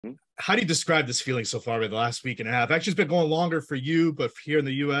How do you describe this feeling so far with the last week and a half? Actually, it's been going longer for you, but here in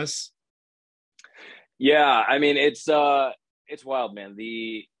the US. Yeah, I mean it's wild, man.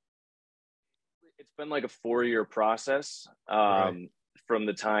 It's been like a 4-year process Right. from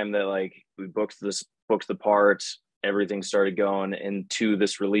the time that like we booked the parts, everything started going into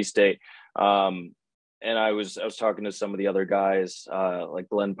this release date. Um, and I was talking to some of the other guys, like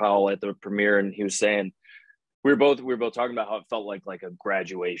Glenn Powell at the premiere, and he was saying we were both talking about how it felt like a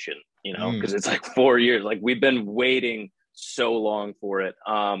graduation, Mm. because it's like 4 years. Like we've been waiting so long for it.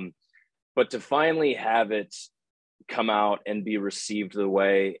 But to finally have it come out and be received the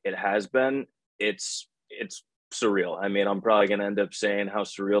way it has been, it's surreal. I mean, I'm probably gonna end up saying how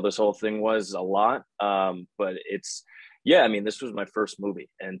surreal this whole thing was a lot. But it's yeah, I mean, this was my first movie,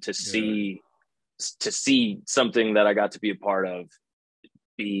 and Yeah. to see something that I got to be a part of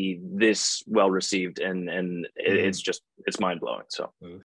be this well received, and Mm. it's mind blowing. So